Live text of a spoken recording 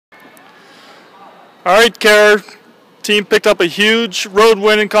All right, Cara, team picked up a huge road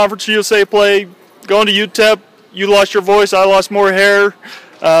win in Conference USA play. Going to UTEP, you lost your voice, I lost more hair.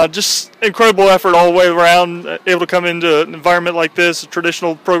 Just incredible effort all the way around, able to come into an environment like this, a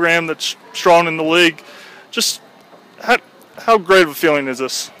traditional program that's strong in the league. Just how great of a feeling is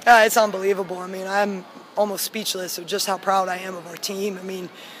this? It's unbelievable. I mean, I'm almost speechless of just how proud I am of our team. I mean,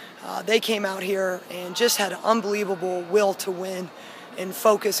 they came out here and just had an unbelievable will to win and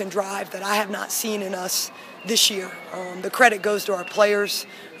focus and drive that I have not seen in us this year. The credit goes to our players.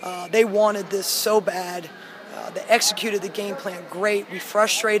 They wanted this so bad. They executed the game plan great. We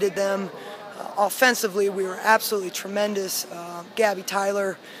frustrated them. Offensively, we were absolutely tremendous. Gabby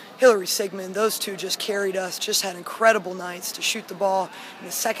Tyler, Hillary Sigmund, those two just carried us, just had incredible nights to shoot the ball. In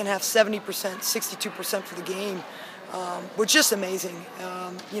the second half, 70%, 62% for the game. Were just amazing.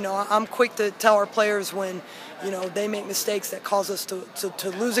 I'm quick to tell our players when, they make mistakes that cause us to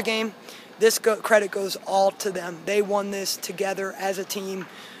lose a game. This credit goes all to them. They won this together as a team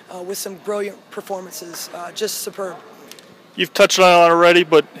with some brilliant performances. Just superb. You've touched on it already,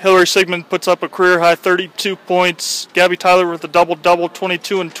 but Hillary Sigmund puts up a career-high 32 points. Gabby Tyler with a double-double,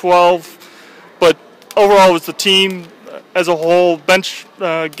 22 and 12. But overall, it was the team as a whole, bench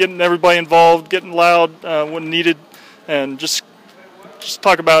getting everybody involved, getting loud when needed, and just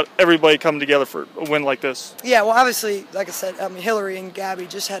talk about everybody coming together for a win like this. Yeah, well, obviously, like I said, Hillary and Gabby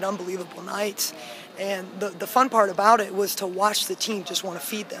just had unbelievable nights. And the fun part about it was to watch the team just want to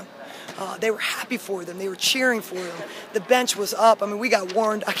feed them. They were happy for them. They were cheering for them. The bench was up. I mean, we got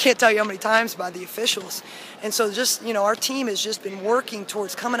warned, I can't tell you how many times, by the officials. And so just, our team has just been working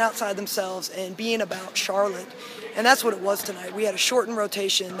towards coming outside themselves and being about Charlotte. And that's what it was tonight. We had a shortened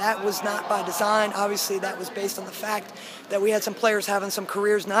rotation. That was not by design. Obviously, that was based on the fact that we had some players having some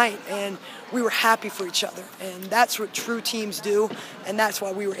careers night, and we were happy for each other. And that's what true teams do, and that's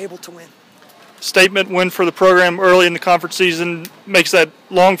why we were able to win. Statement win for the program early in the conference season makes that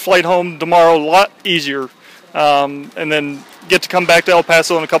long flight home tomorrow a lot easier, and then get to come back to El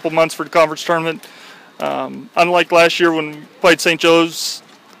Paso in a couple months for the conference tournament. Unlike last year when we played St. Joe's,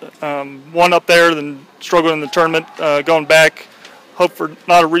 won up there, then struggled in the tournament, going back. Hope for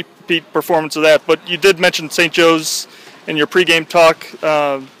not a repeat performance of that. But you did mention St. Joe's in your pregame talk,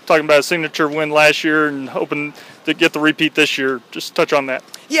 talking about a signature win last year and hoping to get the repeat this year. Just touch on that.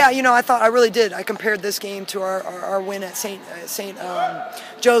 Yeah, I really did. I compared this game to our win at St.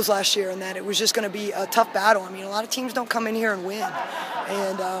 Joe's last year, and that it was just going to be a tough battle. I mean, a lot of teams don't come in here and win.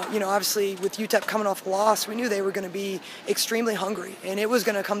 And, obviously with UTEP coming off a loss, we knew they were going to be extremely hungry, and it was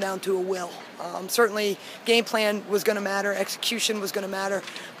going to come down to a will. Certainly game plan was going to matter, execution was going to matter,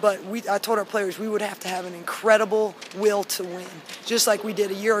 but I told our players we would have to have an incredible will to win, just like we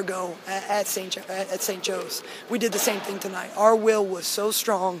did a year ago at St. Joe's. We did the same thing tonight. Our will was so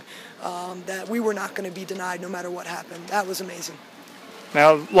strong that we were not going to be denied no matter what happened. That was amazing.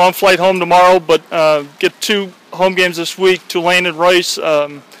 Now, long flight home tomorrow, but get 2 home games this week, Tulane and Rice.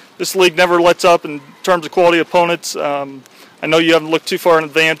 This league never lets up in terms of quality opponents. I know you haven't looked too far in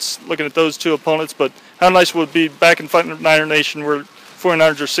advance looking at those 2 opponents, but how nice would it be back in Fighting Niner Nation where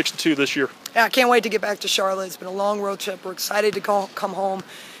 49ers are 6-2 this year? Yeah, I can't wait to get back to Charlotte. It's been a long road trip. We're excited to come home.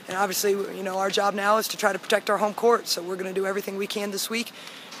 And obviously, our job now is to try to protect our home court. So we're going to do everything we can this week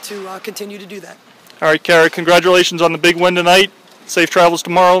to continue to do that. All right, Cara, congratulations on the big win tonight. Safe travels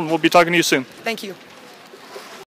tomorrow, and we'll be talking to you soon. Thank you.